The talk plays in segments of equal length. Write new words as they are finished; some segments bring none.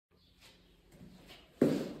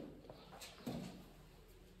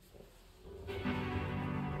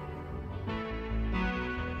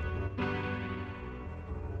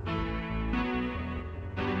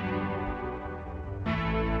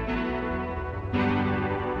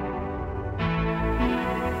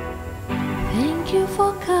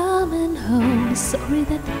before coming home. Sorry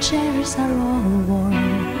that the chairs are all worn.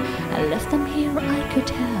 I left them here, I could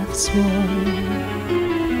have sworn.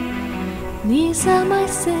 These are my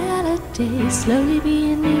salad days, slowly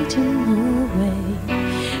being eaten away.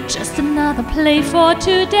 Just another play for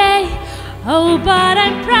today. Oh, but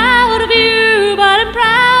I'm proud of you, but I'm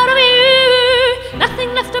proud of you. Nothing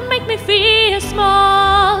left to make me feel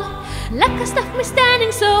small. Luck has left me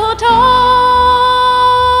standing so tall.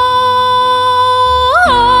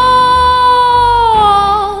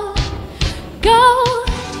 Go,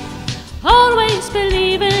 always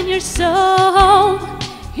believe in your soul.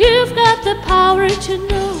 You've got the power to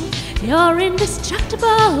know you're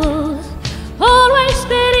indestructible. Always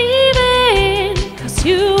believe in, 'cause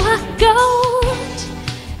you are gold.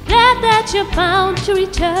 Glad that you're bound to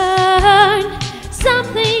return.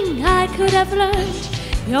 Something I could have learned.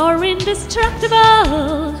 You're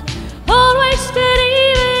indestructible. Always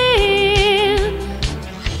believe in.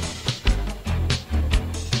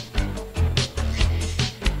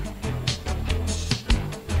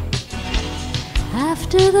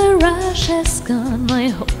 After the rush has gone, I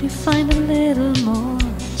hope you find a little more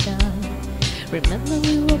time. Remember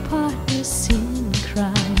we were partners in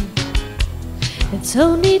crime. It's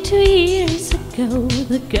only 2 years ago,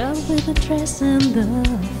 the girl with the dress and the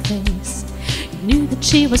face. You knew that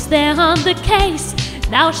she was there on the case.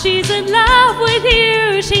 Now she's in love with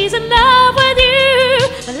you, she's in love with you.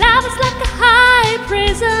 But love is like a high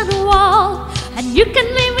prison wall, and you can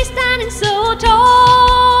leave me standing so tall.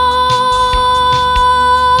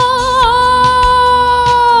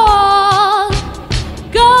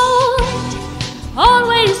 Gold,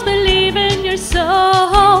 always believe in your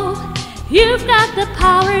soul. You've got the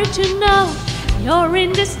power to know you're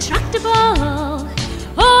indestructible.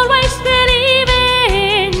 Always believe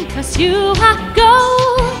in, 'cause you are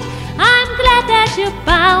gold. I'm glad that you're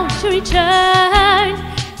bound to return.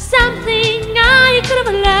 Something I could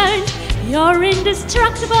have learned. You're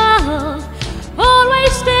indestructible.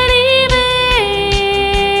 Always believe in.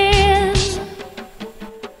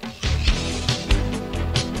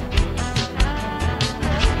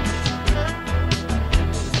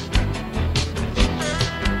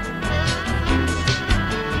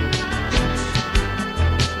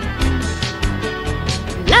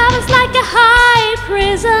 Like a high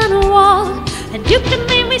prison wall, and you can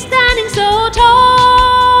leave me standing so tall.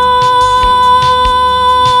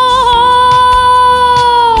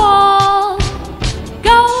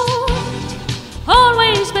 Gold,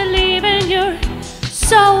 always believe in your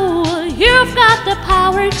soul. You've got the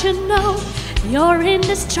power to know you're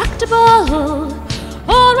indestructible.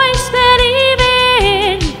 Always believe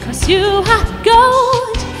in, 'cause you are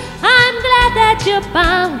gold. I'm glad that you're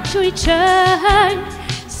bound to return.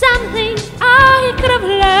 Something I could have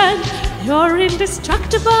learned. You're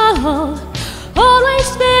indestructible. Always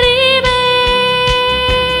believe